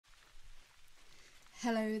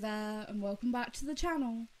Hello there and welcome back to the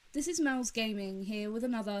channel. This is Mel's Gaming here with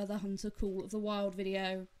another The Hunter Call of the Wild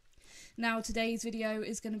video. Now today's video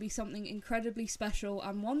is going to be something incredibly special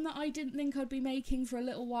and one that I didn't think I'd be making for a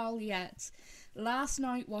little while yet. Last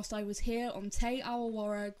night whilst I was here on Te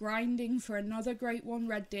Awaroa grinding for another Great One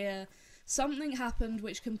red deer, something happened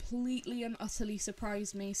which completely and utterly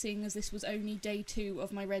surprised me, seeing as this was only day 2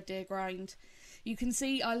 of my red deer grind. You can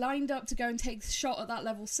see I lined up to go and take the shot at that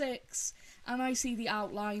level 6, and I see the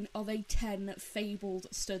outline of a 10 fabled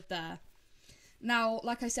stood there. Now,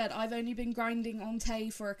 like I said, I've only been grinding on Tay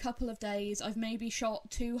for a couple of days. I've maybe shot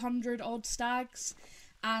 200 odd stags,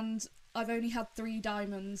 and I've only had 3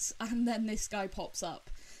 diamonds, and then this guy pops up.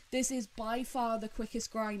 This is by far the quickest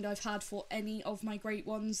grind I've had for any of my Great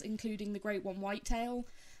Ones, including the Great One Whitetail,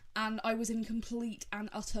 and I was in complete and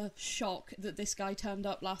utter shock that this guy turned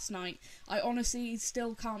up last night. I honestly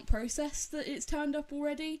still can't process that it's turned up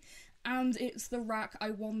already, and it's the rack I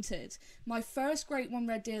wanted. My first Great One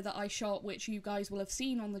red deer that I shot, which you guys will have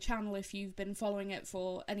seen on the channel if you've been following it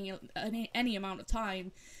for any amount of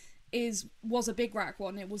time, was a big rack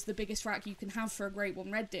one. It was the biggest rack you can have for a Great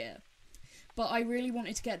One red deer. But I really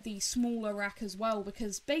wanted to get the smaller rack as well,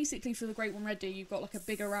 because basically for the Great One red deer you've got like a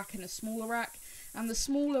bigger rack and a smaller rack, and the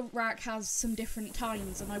smaller rack has some different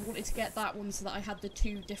tines, and I wanted to get that one so that I had the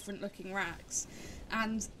 2 different looking racks,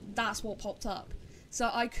 and that's what popped up. So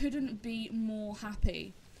I couldn't be more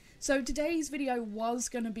happy. So today's video was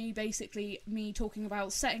going to be basically me talking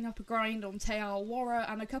about setting up a grind on Te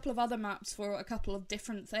Awaroa and a couple of other maps for a couple of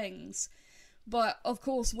different things. But of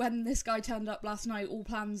course, when this guy turned up last night, all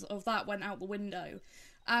plans of that went out the window.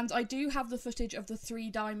 And I do have the footage of the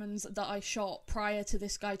 3 diamonds that I shot prior to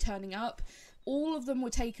this guy turning up. All of them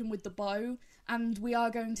were taken with the bow, and we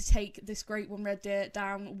are going to take this Great One red deer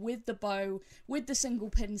down with the bow, with the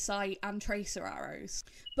single pin sight and tracer arrows.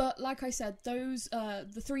 But like I said, those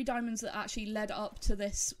the 3 diamonds that actually led up to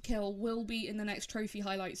this kill will be in the next trophy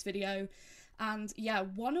highlights video. And yeah,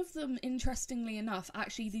 one of them, interestingly enough,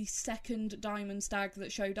 actually the second diamond stag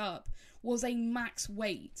that showed up, was a max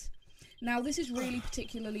weight. Now this is really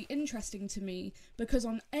particularly interesting to me because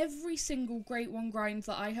on every single Great One grind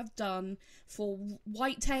that I have done for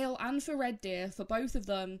whitetail and for red deer, for both of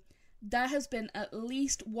them, there has been at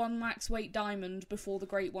least 1 max weight diamond before the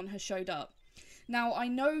Great One has showed up. Now I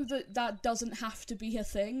know that that doesn't have to be a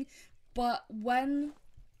thing, but when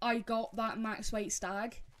I got that max weight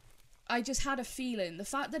stag, I just had a feeling. The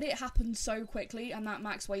fact that it happened so quickly and that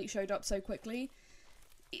max weight showed up so quickly,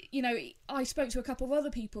 you know, I spoke to a couple of other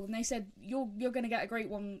people and they said, you're going to get a Great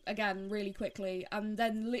One again really quickly, and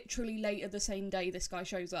then literally later the same day this guy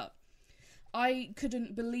shows up. I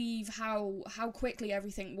couldn't believe how quickly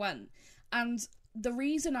everything went, and the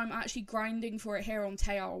reason I'm actually grinding for it here on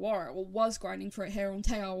Te Awaroa, or was grinding for it here on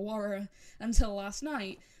Te Awaroa until last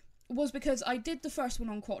night, was because I did the first one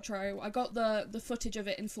on Quattro. I got the footage of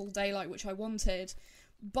it in full daylight, which I wanted,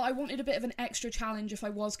 but I wanted a bit of an extra challenge if I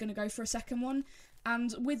was going to go for a second one.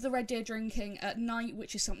 And with the red deer drinking at night,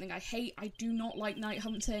 which is something I hate, I do not like night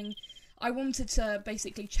hunting, I wanted to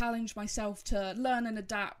basically challenge myself to learn and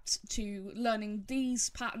adapt to learning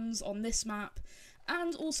these patterns on this map.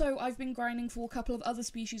 And also I've been grinding for a couple of other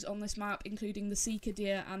species on this map, including the seeker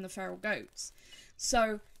deer and the feral goats.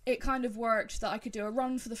 So it kind of worked that I could do a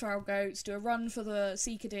run for the feral goats, do a run for the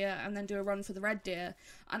seeker deer, and then do a run for the red deer.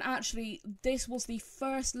 And actually, this was the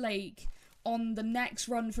first lake on the next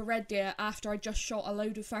run for red deer after I just shot a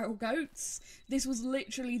load of feral goats. This was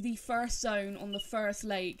literally the first zone on the first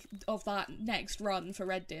lake of that next run for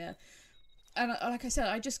red deer. And like I said,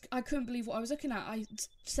 I couldn't believe what I was looking at. I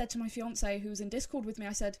said to my fiance, who was in Discord with me,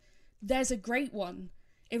 I said, there's a Great One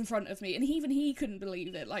in front of me. And even he couldn't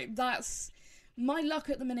believe it. Like, that's... My luck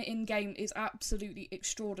at the minute in game is absolutely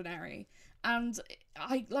extraordinary, and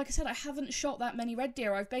like I said, I haven't shot that many red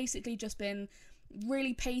deer. I've basically just been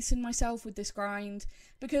really pacing myself with this grind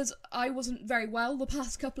because I wasn't very well the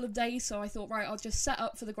past couple of days, so I thought, right, I'll just set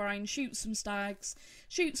up for the grind, shoot some stags,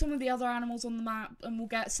 shoot some of the other animals on the map, and we'll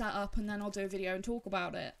get set up, and then I'll do a video and talk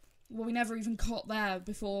about it. Well, we never even got there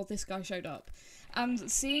before this guy showed up, and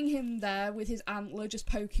seeing him there with his antler just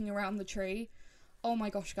poking around the tree, oh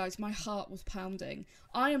my gosh, guys, my heart was pounding.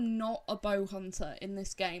 I am not a bow hunter in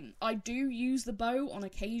this game. I do use the bow on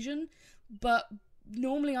occasion, but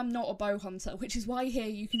normally I'm not a bow hunter, which is why here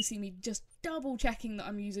you can see me just double checking that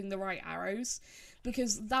I'm using the right arrows,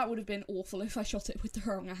 because that would have been awful if I shot it with the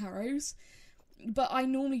wrong arrows. But I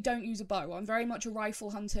normally don't use a bow. I'm very much a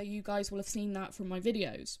rifle hunter. You guys will have seen that from my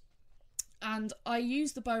videos. And I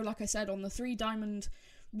use the bow, like I said, on the 3 diamond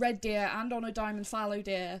red deer and on a diamond fallow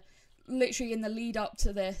deer literally in the lead up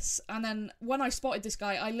to this, and then when I spotted this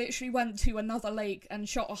guy, I literally went to another lake and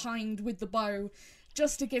shot a hind with the bow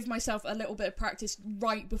just to give myself a little bit of practice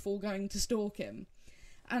right before going to stalk him.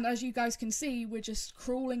 And as you guys can see, we're just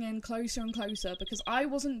crawling in closer and closer because I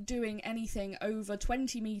wasn't doing anything over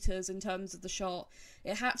 20 metres in terms of the shot.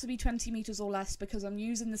 It had to be 20 metres or less because I'm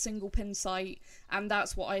using the single pin sight, and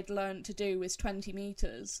that's what I'd learned to do, is 20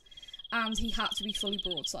 metres. And he had to be fully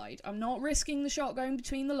broadside. I'm not risking the shot going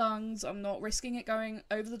between the lungs, I'm not risking it going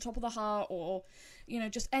over the top of the heart, or, you know,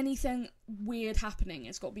 just anything weird happening.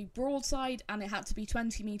 It's got to be broadside, and it had to be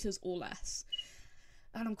 20 metres or less.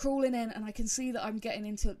 And I'm crawling in, and I can see that I'm getting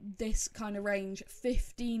into this kind of range,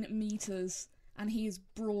 15 metres, and he is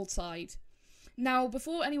broadside. Now,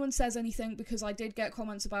 before anyone says anything, because I did get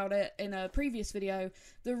comments about it in a previous video,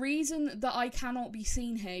 the reason that I cannot be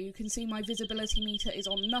seen here, you can see my visibility meter is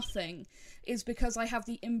on nothing, is because I have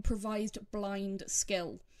the improvised blind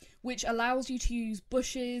skill, which allows you to use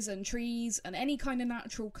bushes and trees and any kind of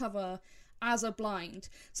natural cover as a blind.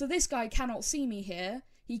 So this guy cannot see me here.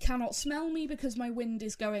 He cannot smell me because my wind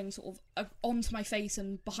is going sort of onto my face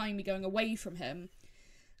and behind me, going away from him.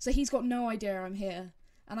 So he's got no idea I'm here.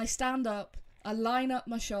 And I stand up, I line up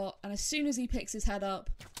my shot, and as soon as he picks his head up,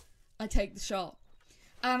 I take the shot.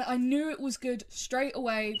 And I knew it was good straight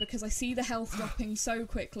away because I see the health dropping so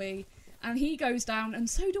quickly. And he goes down, and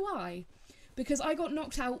so do I, because I got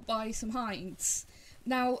knocked out by some hinds.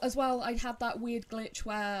 Now, as well, I had that weird glitch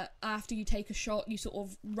where after you take a shot, you sort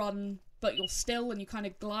of run, but you're still and you kind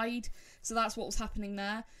of glide. So that's what was happening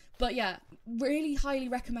there. But yeah, really highly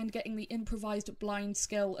recommend getting the improvised blind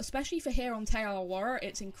skill, especially for here on Te Awaroa.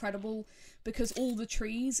 It's incredible because all the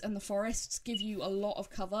trees and the forests give you a lot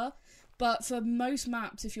of cover. But for most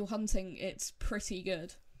maps, if you're hunting, it's pretty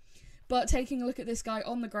good. But taking a look at this guy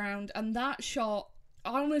on the ground, and that shot,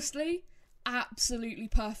 honestly, absolutely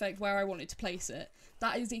perfect where I wanted to place it.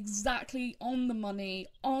 That is exactly on the money,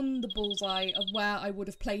 on the bullseye of where I would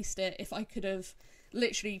have placed it if I could have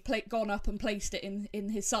literally gone up and placed it in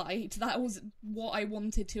his side. That was what I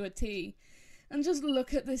wanted to a T. And just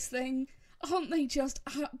look at this thing. Aren't they just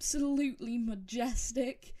absolutely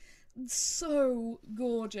majestic? So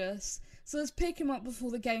gorgeous. So let's pick him up before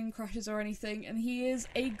the game crashes or anything, and he is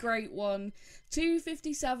a great one.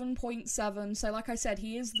 257.7, so like I said,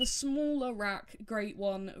 he is the smaller rack Great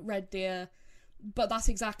One Red Deer, but that's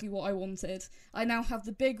exactly what I wanted. I now have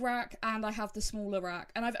the big rack and I have the smaller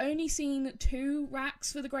rack, and I've only seen 2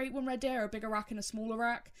 racks for the Great One Red Deer, a bigger rack and a smaller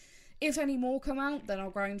rack. If any more come out, then I'll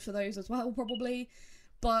grind for those as well, probably,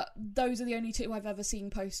 but those are the only 2 I've ever seen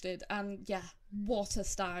posted, and yeah, what a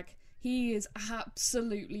stag. He is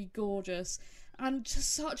absolutely gorgeous, and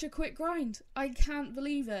just such a quick grind. I can't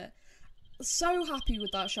believe it. So happy with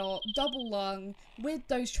that shot, double lung, with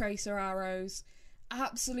those tracer arrows.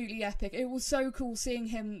 Absolutely epic. It was so cool seeing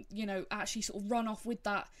him, you know, actually sort of run off with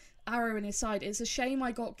that arrow in his side. It's a shame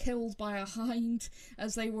I got killed by a hind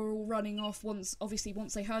as they were all running off. Once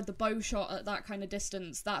they heard the bow shot at that kind of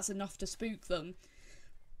distance, that's enough to spook them.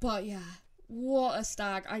 But yeah, what a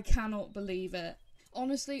stag. I cannot believe it.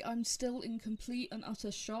 Honestly, I'm still in complete and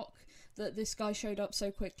utter shock that this guy showed up so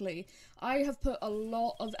quickly. I have put a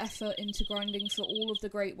lot of effort into grinding for all of the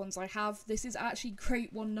great ones I have. This is actually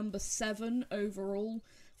Great One number 7 overall,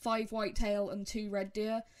 5 whitetail and 2 red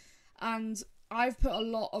deer, and I've put a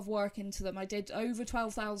lot of work into them. I did over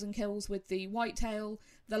 12,000 kills with the whitetail.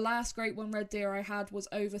 The last Great One red deer I had was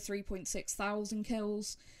over 3.6 thousand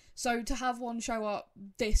kills. So to have one show up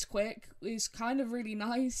this quick is kind of really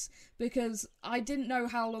nice, because I didn't know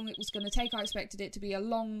how long it was going to take. I expected it to be a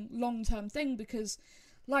long-term thing because,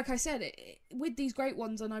 like I said, with these great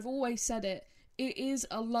ones, and I've always said it, it is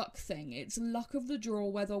a luck thing. It's luck of the draw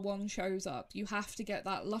whether one shows up. You have to get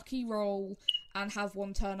that lucky roll and have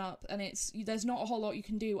one turn up, and there's not a whole lot you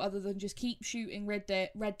can do other than just keep shooting red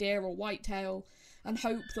deer or whitetail and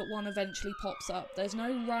hope that one eventually pops up. There's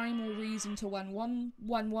no rhyme or reason to when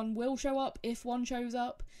one will show up. If one shows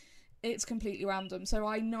up, it's completely random. So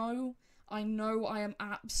I know I am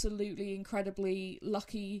absolutely incredibly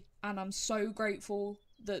lucky, and I'm so grateful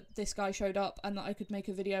that this guy showed up and that I could make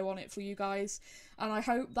a video on it for you guys. And I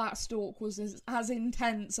hope that stalk was as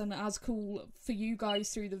intense and as cool for you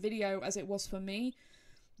guys through the video as it was for me,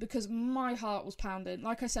 because my heart was pounding.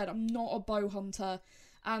 Like I said, I'm not a bow hunter,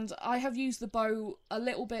 and I have used the bow a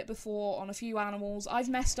little bit before on a few animals. I've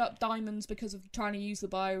messed up diamonds because of trying to use the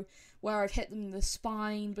bow, where I've hit them in the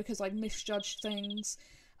spine because I've misjudged things.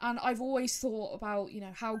 And I've always thought about, you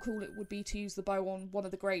know, how cool it would be to use the bow on one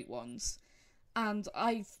of the great ones. And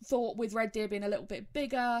I thought with red deer being a little bit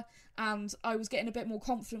bigger, and I was getting a bit more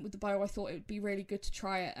confident with the bow, I thought it would be really good to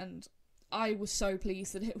try it. And I was so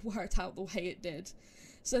pleased that it worked out the way it did.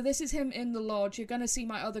 So this is him in the lodge. You're going to see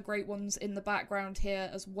my other great ones in the background here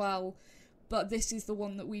as well, but this is the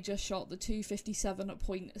one that we just shot, the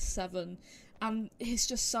 257.7, and it's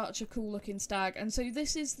just such a cool looking stag. And so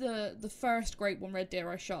this is the first great one red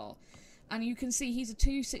deer I shot, and you can see he's a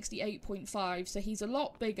 268.5, so he's a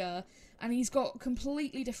lot bigger, and he's got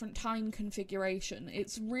completely different tine configuration.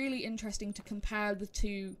 It's really interesting to compare the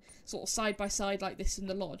two sort of side by side like this in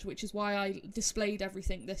the lodge, which is why I displayed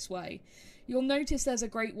everything this way. You'll notice there's a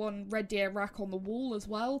great one red deer rack on the wall as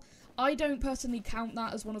well. I don't personally count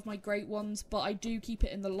that as one of my great ones, but I do keep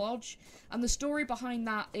it in the lodge. And the story behind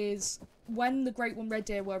that is when the great one red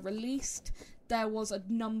deer were released, there was a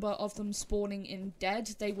number of them spawning in dead.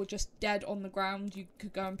 They were just dead on the ground. You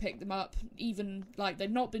could go and pick them up. Even, like,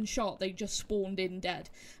 they'd not been shot, they just spawned in dead.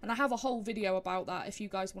 And I have a whole video about that if you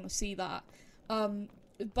guys want to see that.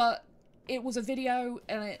 But it was a video,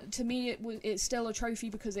 and to me it's still a trophy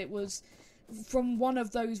because it was from one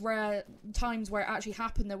of those rare times where it actually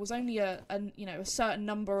happened. There was only a certain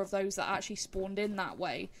number of those that actually spawned in that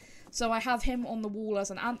way. So I have him on the wall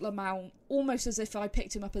as an antler mount, almost as if I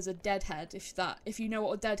picked him up as a deadhead. If you know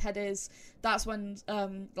what a deadhead is, that's when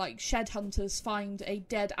like shed hunters find a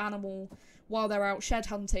dead animal while they're out shed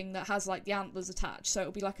hunting that has like the antlers attached. So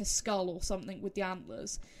it'll be like a skull or something with the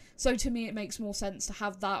antlers. So to me it makes more sense to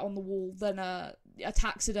have that on the wall than a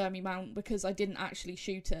taxidermy mount, because I didn't actually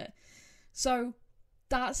shoot it. So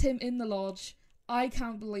that's him in the lodge. I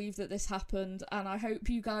can't believe that this happened, and I hope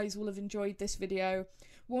you guys will have enjoyed this video.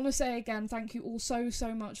 Want to say again, thank you all so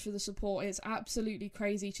much for the support. It's absolutely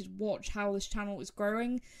crazy to watch how this channel is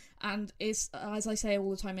growing, and it's, as I say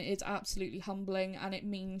all the time, it is absolutely humbling, and it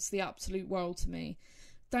means the absolute world to me.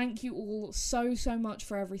 Thank you all so much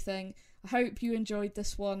for everything. I hope you enjoyed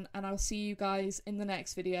this one, and I'll see you guys in the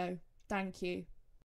next video. Thank you.